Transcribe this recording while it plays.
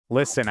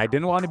Listen, I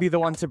didn't want to be the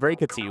one to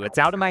break it to you. It's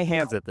out of my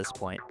hands at this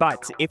point.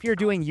 But if you're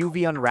doing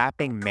UV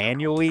unwrapping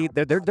manually,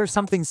 there's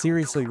something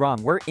seriously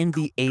wrong. We're in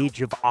the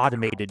age of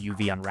automated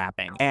UV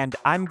unwrapping. And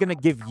I'm going to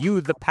give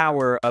you the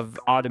power of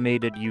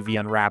automated UV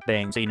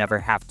unwrapping so you never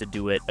have to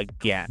do it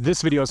again.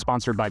 This video is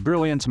sponsored by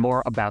Brilliant.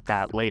 More about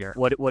that later.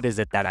 What is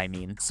it that I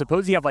mean?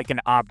 Suppose you have like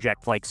an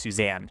object like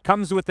Suzanne.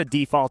 Comes with a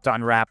default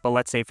unwrap, but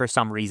let's say for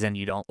some reason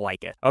you don't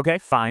like it. Okay,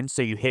 fine.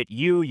 So you hit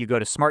U, you go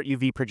to Smart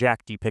UV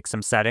Project, you pick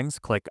some settings,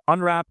 click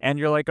unwrap, and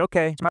you're like,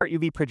 okay, Smart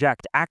UV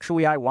Project,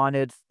 actually I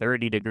wanted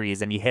 30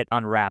 degrees, and you hit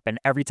unwrap, and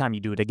every time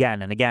you do it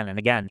again and again and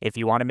again, if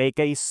you want to make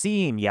a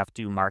seam, you have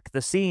to mark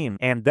the seam,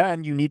 and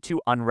then you need to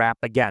unwrap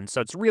again.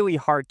 So it's really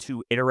hard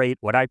to iterate.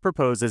 What I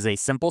propose is a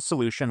simple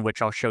solution,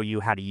 which I'll show you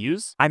how to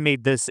use. I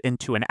made this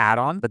into an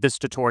add-on, but this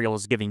tutorial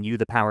is giving you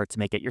the power to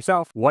make it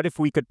yourself. What if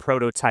we could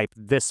prototype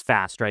this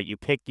fast, right? You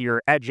pick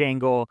your edge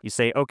angle, you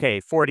say, okay,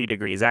 40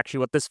 degrees. Actually,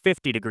 what does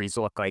 50 degrees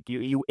look like?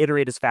 You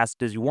iterate as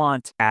fast as you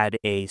want, add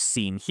a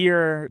seam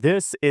here.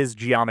 This is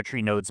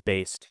geometry nodes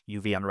based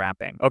UV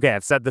unwrapping. Okay,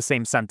 I've said the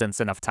same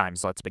sentence enough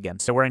times. Let's begin.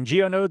 So we're in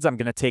GeoNodes. I'm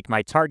going to take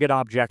my target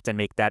object and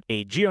make that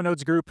a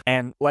GeoNodes group.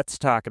 And let's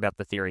talk about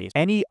the theory.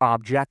 Any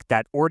object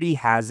that already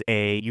has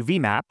a UV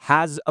map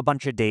has a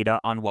bunch of data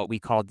on what we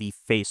call the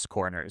face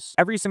corners.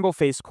 Every single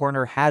face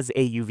corner has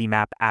a UV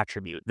map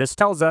attribute. This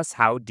tells us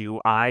how do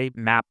I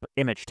map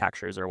image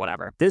textures or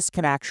whatever. This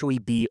can actually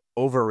be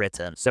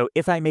overwritten. So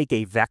if I make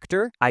a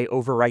vector, I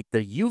overwrite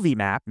the UV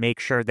map,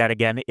 make sure that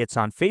again, it's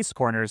on face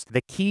corners.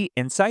 The key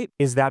insight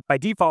is that by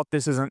default,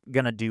 this isn't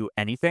going to do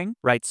anything,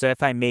 right? So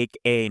if I make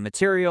a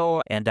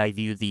material and I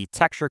view the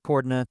texture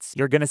coordinates,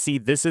 you're going to see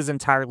this is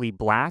entirely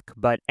black,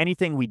 but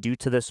anything we do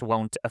to this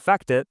won't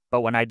affect it.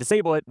 But when I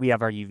disable it, we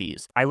have our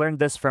UVs. I learned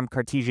this from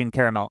Cartesian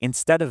Caramel.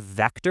 Instead of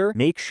vector,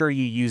 make sure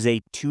you use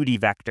a 2D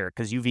vector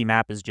because UV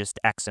map is just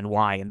X and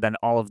Y. And then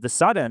all of the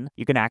sudden,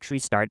 you can actually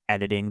start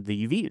editing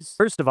the UVs.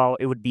 First of all,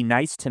 it would be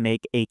nice to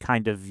make a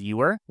kind of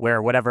viewer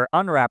where whatever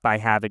unwrap I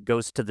have, it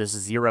goes to this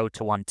 0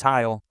 to 1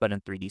 tile, but in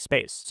 3D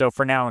space. So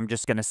for now, I'm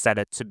just going to set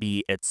it to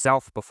be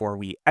itself before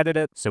we edit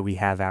it. So we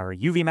have our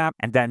UV map,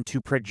 and then to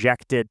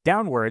project it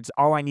downwards,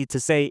 all I need to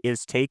say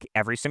is take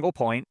every single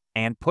point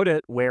and put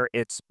it where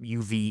its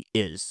UV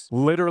is.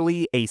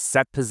 Literally a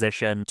set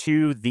position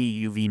to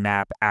the UV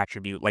map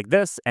attribute like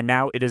this, and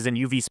now it is in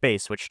UV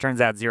space, which turns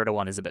out 0 to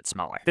 1 is a bit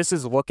smaller. This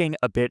is looking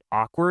a bit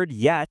awkward,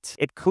 yet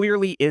it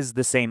clearly is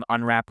the same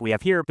unwrap we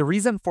have here. The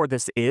reason for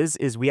this is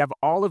we have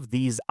all of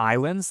these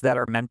islands that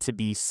are meant to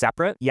be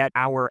separate, yet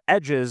our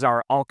edges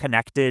are all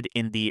connected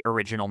in the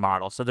original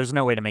model, so there's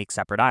no way to make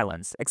separate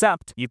islands,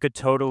 except you could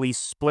totally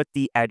split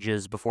the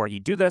edges before you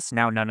do this.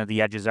 Now none of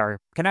the edges are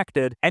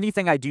connected.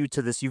 Anything I do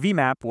to this UV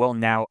map will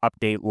now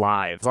update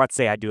live. Let's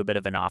say I do a bit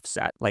of an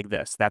offset like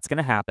this. That's going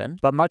to happen.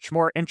 But much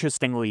more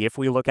interestingly, if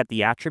we look at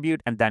the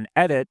attribute and then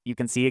edit, you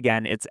can see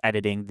again, it's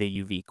editing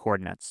the UV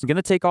coordinates. I'm going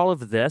to take all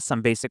of this.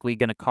 I'm basically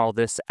going to call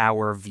this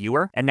our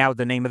viewer. And now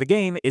the name of the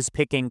game is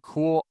picking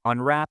cool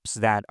unwraps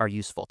that are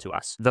useful to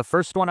us. The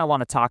first one I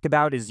want to talk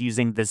about is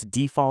using this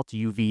default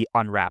UV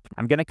unwrap.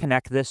 I'm going to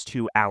connect this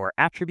to our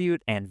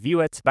attribute and view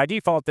it. By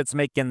default, it's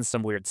making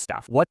some weird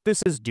stuff. What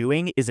this is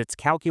doing is it's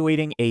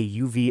calculating a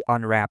UV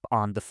unwrap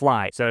on the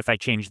fly. So if I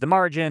change the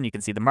margin, you can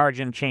see the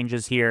margin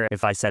changes here.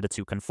 If I set it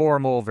to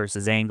conformal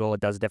versus angle, it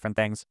does different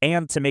things.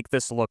 And to make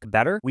this look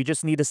better, we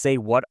just need to say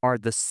what are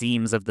the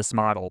seams of this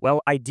model.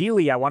 Well,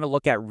 ideally, I want to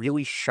look at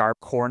really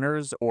sharp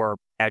corners or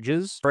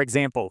edges. For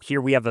example, here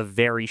we have a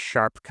very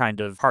sharp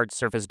kind of hard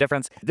surface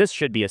difference. This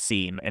should be a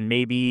seam, and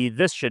maybe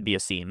this should be a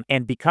seam.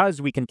 And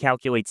because we can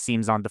calculate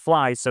seams on the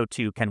fly, so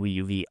too can we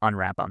UV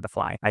unwrap on the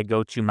fly. I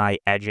go to my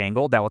edge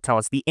angle. That will tell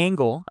us the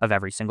angle of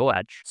every single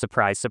edge.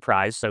 Surprise,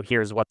 surprise. So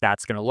here's what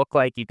that's going to look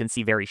like. You can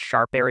see very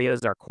sharp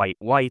areas are quite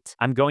white.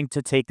 I'm going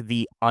to take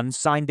the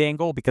unsigned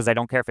angle because I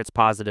don't care if it's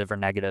positive or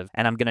negative.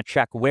 And I'm going to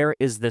check where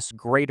is this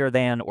greater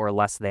than or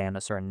less than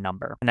a certain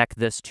number. Connect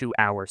this to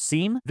our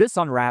seam. This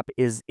unwrap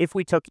is if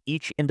we took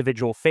each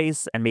individual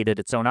face and made it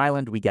its own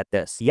island, we get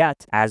this.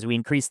 Yet, as we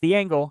increase the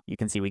angle, you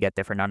can see we get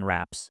different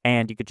unwraps.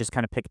 And you could just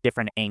kind of pick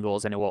different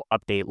angles and it will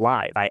update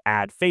live. If I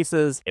add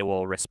faces, it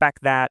will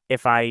respect that.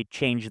 If I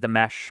change the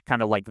mesh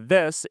kind of like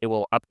this, it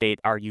will update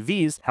our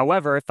UVs.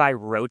 However, if I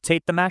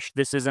rotate the mesh,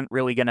 this isn't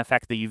really going to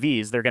affect the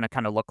UVs. They're going to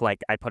kind of look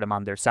like I put them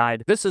on their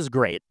side. This is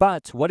great.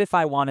 But what if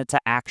I wanted to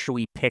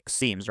actually pick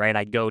seams, right?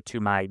 I go to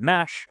my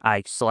mesh,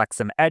 I select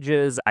some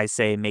edges, I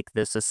say make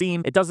this a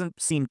seam. It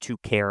doesn't seem to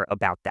care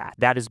about that.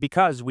 That is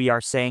because we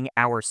are saying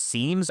our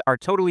seams are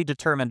totally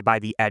determined by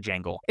the edge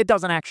angle. It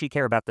doesn't actually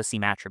care about the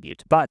seam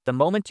attribute. But the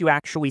moment you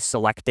actually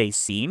select a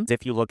seam,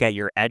 if you look at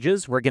your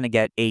edges, we're going to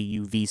get a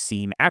UV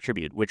seam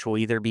attribute, which will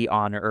either be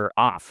on or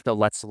off. So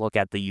let's look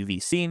at the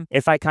UV seam.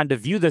 If I kind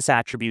of view this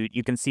attribute,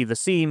 you can see the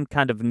seam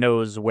kind of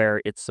knows where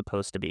it's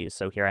supposed to be.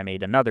 So here I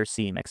made another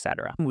seam,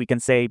 etc. We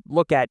can say,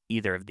 look at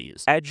either of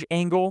these, edge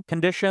angle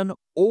condition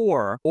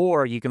Or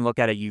you can look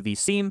at a UV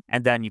seam,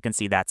 and then you can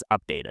see that's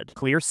updated.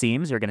 Clear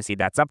seams, you're going to see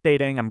that's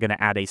updating. I'm going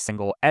to add a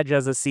single edge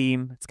as a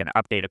seam. It's going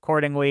to update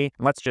accordingly.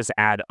 Let's just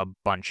add a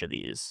bunch of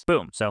these.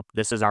 Boom. So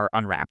this is our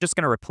unwrap. Just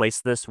going to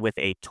replace this with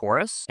a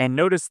torus. And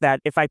notice that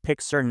if I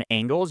pick certain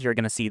angles, you're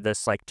going to see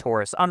this like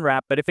torus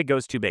unwrap, but if it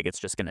goes too big, it's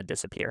just going to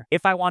disappear.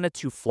 If I wanted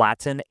to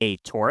flatten a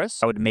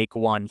torus, I would make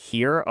one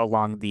here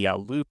along the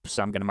loop.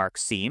 So I'm going to mark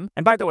seam.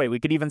 And by the way, we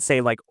could even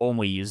say like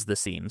only use the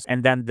seams.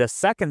 And then the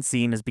second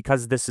seam is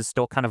because this is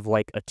still kind of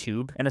like a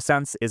tube in a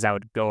sense, is I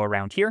would go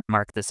around here,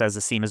 mark this as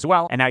a seam as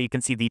well. And now you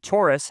can see the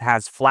torus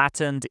has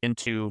flattened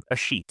into a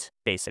sheet.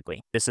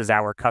 Basically, this is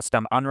our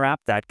custom unwrap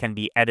that can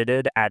be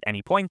edited at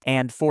any point.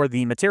 And for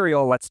the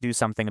material, let's do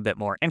something a bit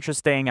more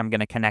interesting. I'm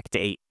going to connect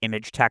a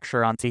image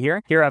texture onto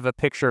here. Here I have a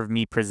picture of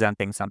me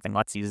presenting something.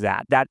 Let's use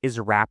that. That is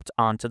wrapped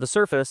onto the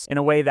surface in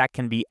a way that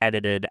can be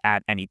edited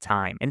at any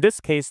time. In this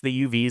case,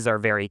 the UVs are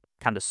very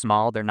kind of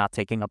small. They're not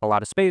taking up a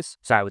lot of space.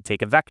 So I would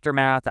take a vector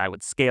math. I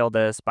would scale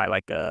this by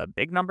like a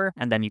big number.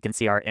 And then you can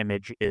see our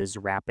image is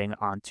wrapping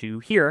onto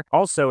here.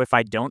 Also, if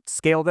I don't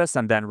scale this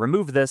and then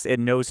remove this, it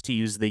knows to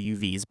use the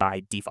UVs by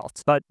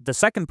default. But the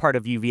second part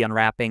of UV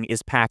unwrapping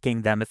is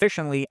packing them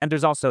efficiently, and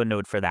there's also a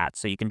node for that.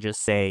 So you can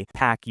just say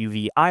pack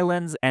UV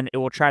islands, and it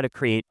will try to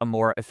create a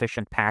more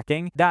efficient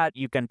packing that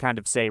you can kind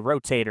of say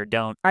rotate or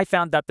don't. I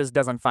found that this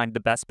doesn't find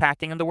the best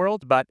packing in the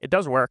world, but it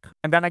does work.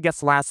 And then I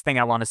guess last thing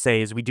I want to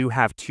say is we do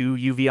have two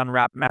UV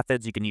unwrap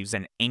methods. You can use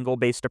an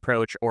angle-based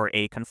approach or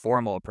a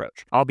conformal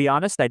approach. I'll be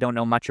honest, I don't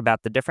know much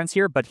about the difference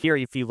here, but here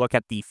if you look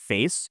at the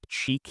face,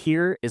 cheek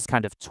here is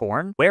kind of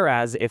torn,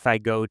 whereas if I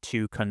go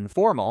to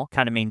conformal,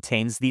 kind of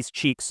maintains these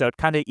cheeks, so it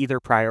kind of either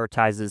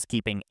prioritizes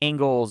keeping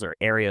angles or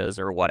areas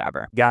or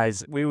whatever.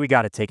 Guys, we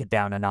got to take it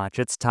down a notch.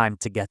 It's time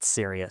to get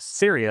serious.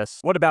 Serious?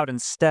 What about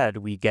instead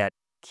we get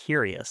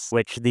curious,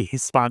 which the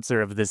sponsor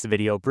of this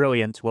video,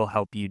 Brilliant, will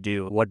help you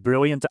do. What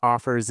Brilliant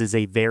offers is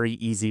a very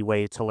easy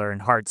way to learn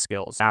hard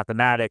skills,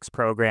 mathematics,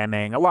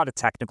 programming, a lot of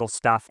technical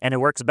stuff, and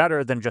it works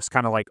better than just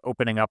kind of like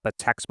opening up a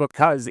textbook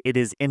because it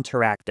is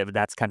interactive.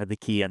 That's kind of the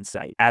key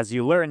insight. As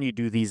you learn, you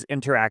do these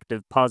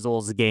interactive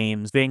puzzles,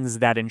 games, things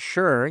that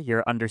ensure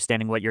you're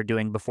understanding what you're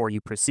doing before you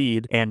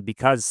proceed. And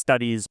because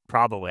studies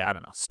probably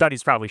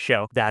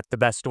show that the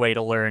best way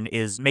to learn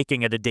is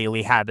making it a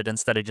daily habit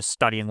instead of just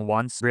studying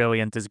once.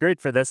 Brilliant is great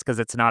for this because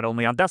it's not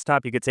only on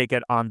desktop, you could take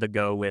it on the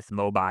go with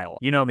mobile.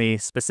 You know me,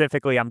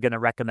 specifically, I'm going to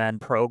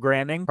recommend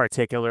programming,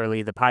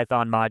 particularly the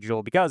Python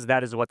module, because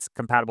that is what's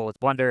compatible with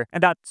Blender,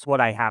 and that's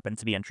what I happen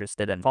to be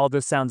interested in. If all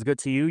this sounds good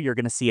to you, you're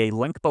going to see a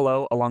link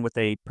below along with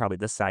a, probably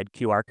this side,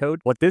 QR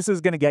code. What this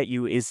is going to get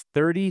you is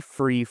 30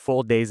 free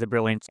full days of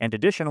Brilliant, and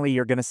additionally,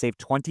 you're going to save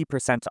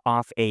 20%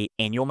 off a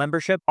annual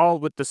membership, all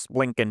with this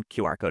link and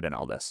QR code and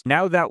all this.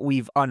 Now that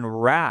we've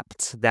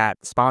unwrapped that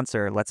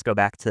sponsor, let's go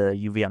back to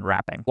UV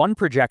unwrapping. One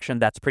projection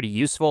that's pretty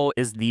useful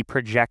is the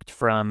project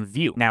from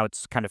view. Now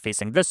it's kind of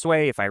facing this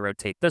way. If I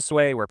rotate this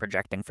way, we're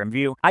projecting from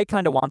view. I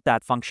kind of want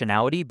that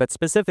functionality, but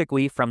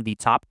specifically from the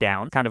top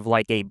down, kind of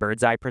like a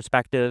bird's eye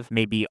perspective,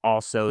 maybe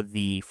also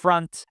the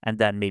front, and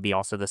then maybe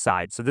also the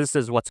side. So this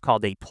is what's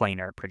called a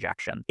planar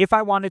projection. If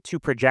I wanted to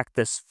project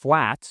this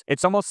flat,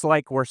 it's almost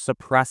like we're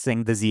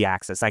suppressing the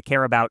z-axis. I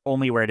care about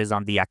only where it is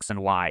on the x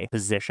and y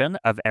position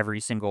of every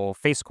single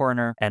face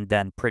corner, and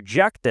then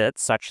project it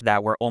such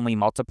that we're only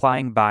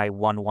multiplying by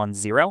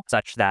 110,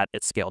 such that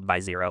it's scaled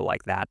by 0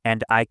 like that.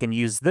 And I can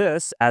use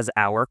this as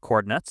our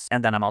coordinates,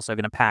 and then I'm also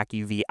going to pack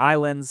UV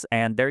islands,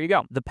 and there you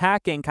go. The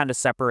packing kind of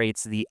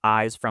separates the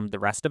eyes from the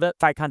rest of it.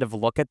 If I kind of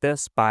look at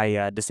this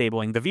by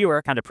disabling the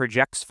viewer, kind of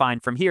projects fine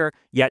from here,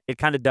 yet it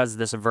kind of does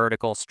this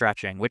vertical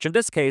stretching, which in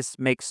this case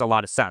makes a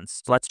lot of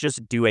sense. So let's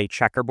just do a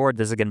checkerboard.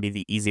 This is going to be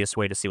the easiest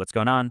way to see what's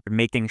going on. We're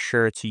making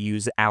sure to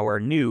use our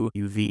new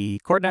UV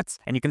coordinates,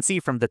 and you can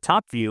see from the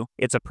top view,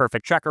 it's a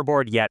perfect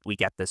checkerboard, yet we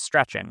get this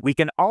stretching. We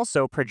can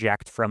also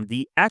project from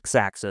the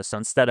x-axis. So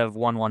instead of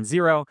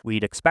 110,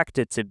 we'd expect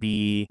it to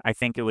be, I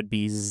think it would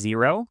be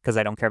 0, because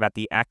I don't care about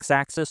the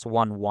x-axis,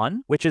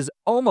 1, which is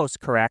almost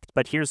correct,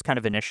 but here's kind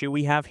of an issue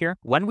we have here.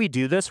 When we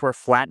do this, we're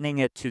flattening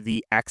it to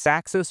the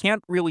x-axis.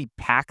 Can't really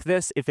pack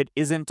this if it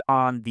isn't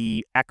on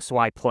the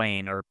xy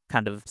plane or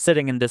kind of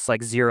sitting in this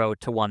like 0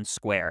 to 1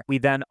 square. We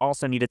then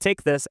also need to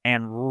take this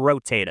and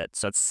rotate it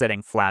so it's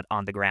sitting flat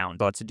on the ground.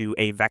 So let's do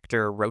a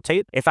vector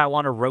rotate. If I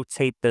want to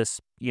rotate this,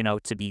 you know,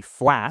 to be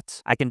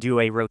flat, I can do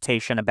a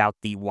rotation about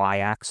the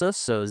y-axis,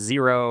 so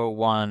 0,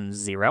 1,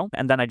 0,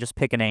 and then I just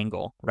pick an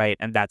angle, right?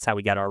 And that's how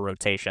we get our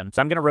rotation.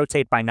 So I'm going to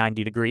rotate by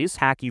 90 degrees,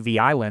 hack UV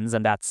islands,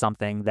 and that's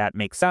something that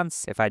makes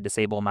sense. If I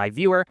disable my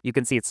viewer, you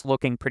can see it's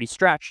looking pretty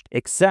stretched,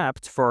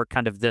 except for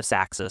kind of this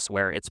axis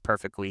where it's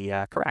perfectly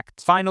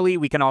correct. Finally,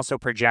 we can also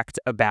project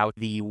about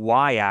the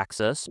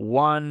y-axis,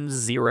 1,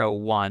 0,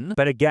 1,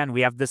 but again,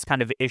 we have this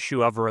kind of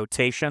issue of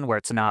rotation where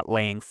it's not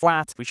laying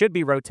flat. We should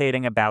be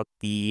rotating about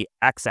the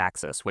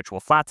x-axis, which will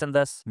flatten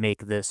this,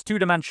 make this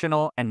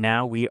two-dimensional, and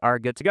now we are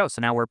good to go.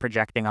 So now we're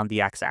projecting on the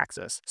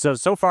x-axis.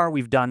 So far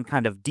we've done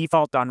kind of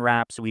default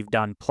unwraps, we've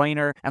done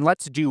planar, and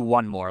let's do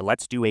one more.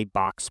 Let's do a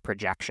box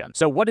projection.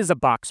 So what is a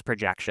box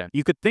projection?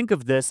 You could think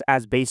of this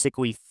as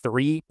basically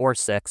 3 or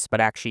 6, but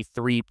actually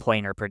 3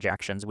 planar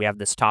projections. We have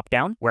this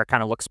top-down, where it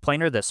kind of looks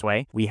planar this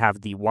way. We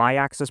have the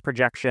y-axis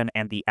projection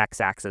and the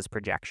x-axis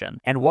projection.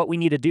 And what we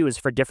need to do is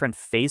for different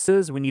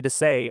faces, we need to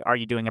say, are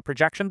you doing a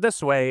projection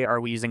this way? Are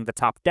we using the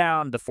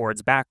top-down, the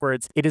forwards,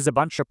 backwards? It is a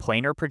bunch of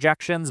planar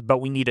projections, but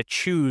we need to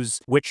choose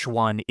which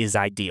one is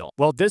ideal.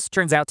 Well, this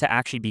turns out to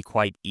actually be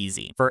quite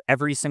easy. For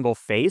every single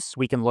face,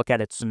 we can look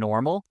at its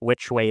normal,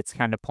 which way it's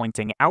kind of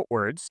pointing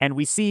outwards, and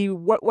we see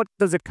what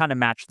does it kind of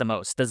match the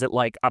most. Does it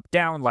like up,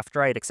 down, left,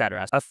 right,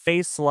 etc.? A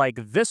face like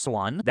this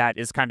one that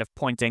is kind of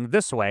pointing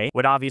this way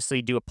would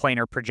obviously do a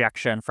planar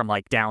projection from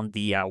like down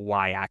the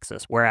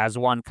y-axis, whereas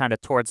one kind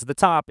of towards the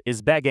top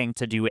is begging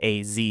to do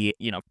a z,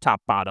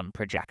 top-bottom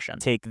projection.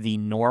 Take the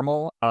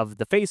normal of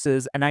the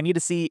faces, and I need to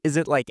see, is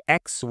it like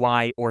x,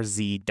 y, or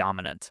z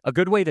dominant? A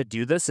good way to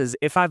do this is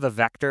if I have a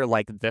vector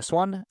like this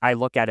one, I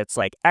look at its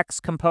like x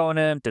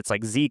component, its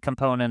like z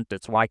component,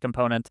 its y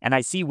component, and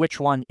I see which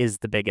one is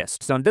the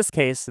biggest. So in this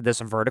case, this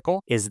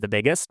vertical is the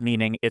biggest,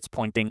 meaning it's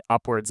pointing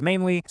upwards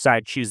mainly, so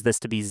I'd choose this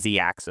to be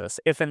z-axis.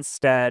 If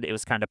instead it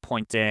was kind of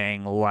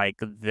pointing like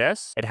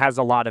this, it has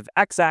a lot of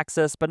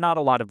x-axis, but not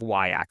a lot of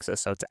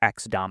y-axis, so it's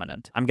x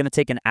dominant. I'm going to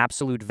take an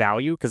absolute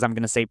value because I'm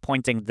going to say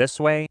pointing this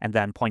way and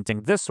then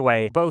pointing this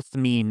way both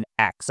mean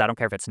x. I don't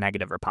care if it's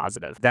negative or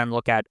positive. Then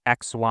look at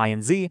x, y,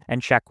 and z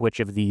and check which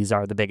of these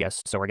are the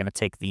biggest. So we're going to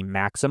take the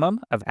maximum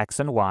of x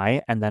and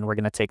y, and then we're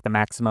going to take the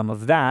maximum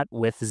of that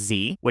with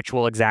z, which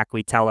will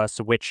exactly tell us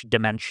which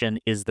dimension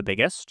is the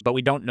biggest, but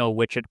we don't know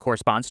which it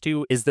corresponds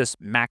to. Is this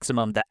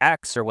maximum the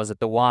x, or was it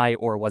the y,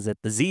 or was it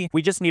the z?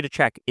 We just need to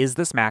check, is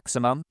this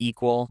maximum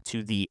equal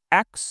to the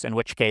x, in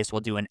which case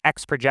we'll do an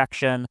x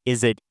projection.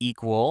 Is it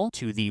equal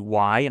to the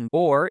y,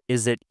 or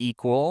is it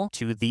equal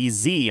to the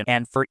z?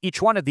 And for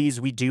each one of these,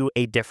 we do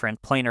a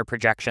different planar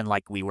projection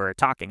like we were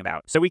talking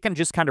about. So we can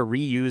just kind of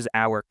reuse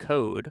our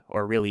code,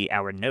 or really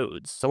our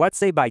nodes. So let's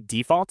say by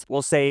default,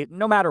 we'll say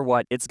no matter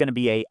what, it's going to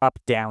be a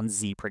up-down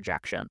z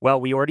projection. Well,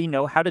 we already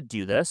know how to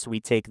do this. We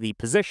take the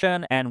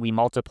position and we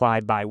multiply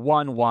by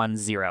 1, 1,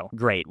 0.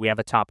 Great, we have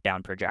a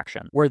top-down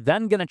projection. We're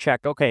then going to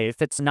check, okay,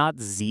 if it's not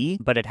z,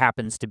 but it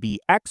happens to be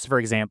x, for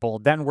example,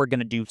 then we're going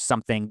to do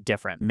something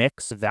different.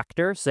 Mix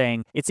vector,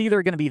 saying it's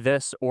either going to be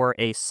this or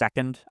a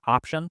second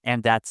option,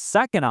 and that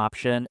second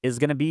option is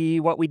going to be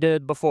what we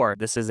did before.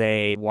 This is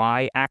a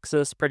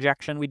y-axis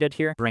projection we did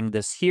here. Bring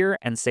this here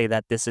and say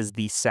that this is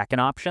the second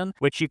option,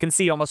 which you can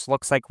see almost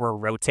looks like we're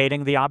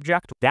rotating the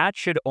object. That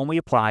should only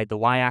apply, the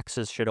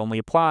y-axis should only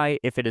apply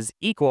if it is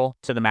equal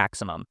to the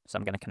maximum. So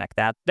I'm going to connect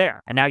that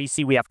there. And now you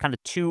see we have kind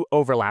of two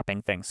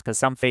overlapping things because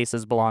some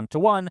faces belong to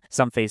one,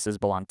 some faces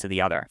belong to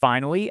the other.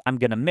 Finally, I'm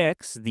going to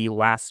mix the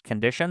last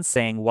condition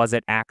saying, was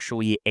it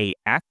actually a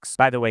x?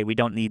 By the way, we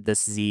don't need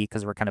this z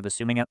because we're kind of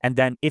assuming it. And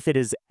then if it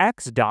is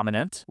x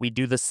dominant, we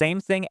do the same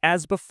thing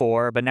as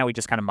before, but now we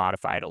just kind of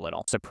modify it a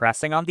little.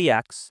 Suppressing on the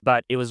x,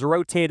 but it was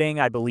rotating,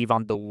 I believe,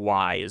 on the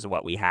y is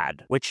what we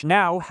had, which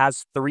now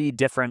has 3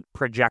 different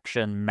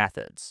projection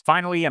methods.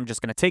 Finally, I'm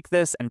just going to take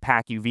this and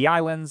pack UV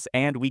islands,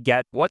 and we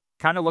get what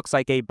kind of looks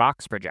like a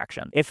box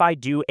projection. If I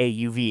do a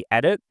UV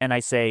edit and I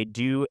say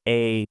do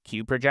a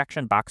cube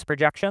projection, box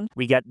projection,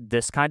 we get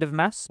this kind of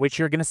mess, which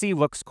you're going to see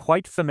looks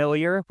quite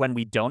familiar when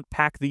we don't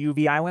pack the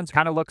UV islands.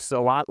 Kind of looks a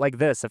lot like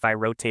this if I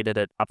rotated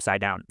it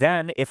upside down.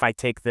 Then if I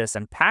take this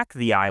and pack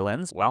the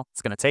islands, well,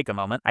 it's going to take a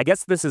moment. I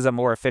guess this is a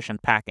more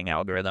efficient packing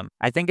algorithm.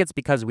 I think it's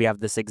because we have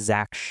this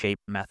exact shape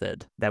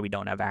method that we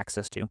don't have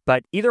access to.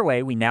 But either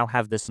way, we now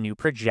have this new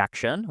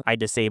projection. I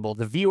disable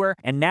the viewer,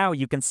 and now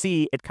you can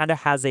see it kind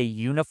of has a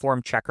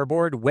uniform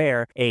checkerboard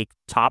where a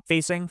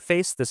top-facing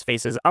face, this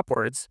faces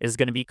upwards, is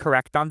going to be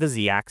correct on the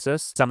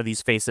z-axis. Some of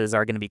these faces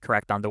are going to be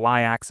correct on the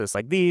y-axis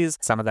like these,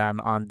 some of them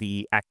on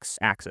the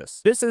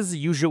x-axis. This is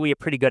usually a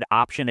pretty good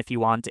option if you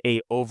want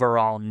a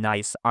overall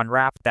nice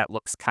unwrap that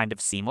looks kind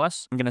of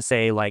seamless. I'm going to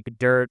say like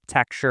dirt,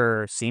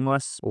 texture,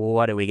 seamless.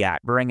 What do we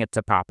got? Bring it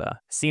to Papa.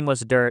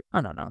 Seamless dirt.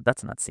 Oh, no,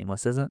 that's not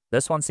seamless, is it?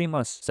 This one's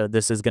seamless. So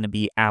this is going to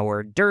be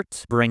our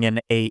dirt. Bring in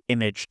a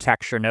image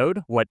texture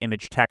node. What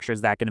image texture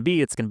is that going to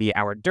be? It's going to be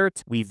our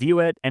dirt. We view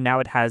it, and now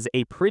it has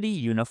a pretty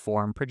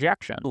uniform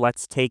projection.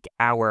 Let's take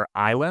our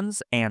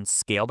islands and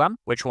scale them,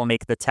 which will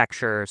make the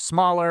texture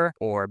smaller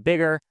or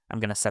bigger. I'm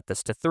going to set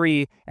this to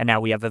 3, and now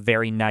we have a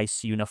very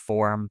nice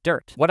uniform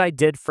dirt. What I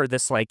did for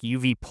this like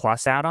UV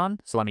plus add-on,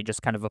 so let me me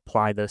just kind of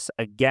apply this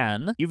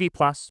again, UV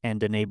plus,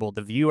 and enable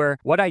the viewer.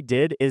 What I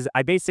did is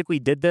I basically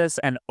did this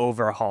and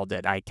overhauled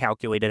it. I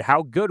calculated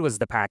how good was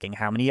the packing,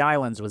 how many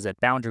islands was it,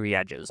 boundary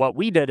edges. What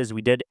we did is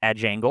we did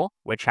edge angle,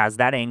 which has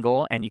that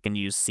angle, and you can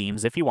use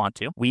seams if you want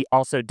to. We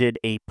also did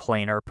a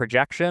planar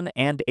projection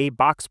and a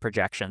box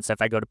projection. So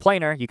if I go to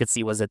planar, you could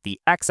see was it the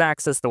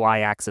x-axis, the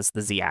y-axis,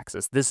 the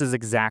z-axis. This is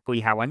exactly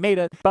how I made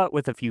it, but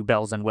with a few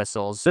bells and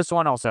whistles. This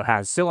one also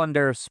has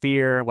cylinder,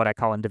 sphere, what I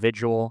call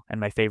individual, and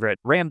my favorite,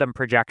 random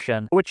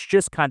projection, which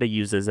just kind of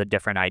uses a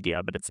different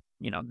idea, but it's,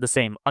 the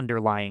same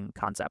underlying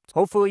concept.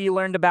 Hopefully you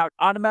learned about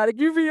automatic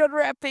UV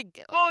unwrapping.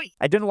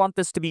 I didn't want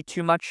this to be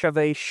too much of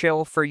a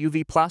shill for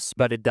UV plus,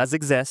 but it does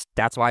exist.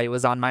 That's why it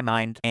was on my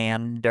mind,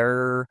 and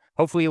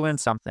hopefully you learned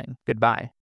something. Goodbye.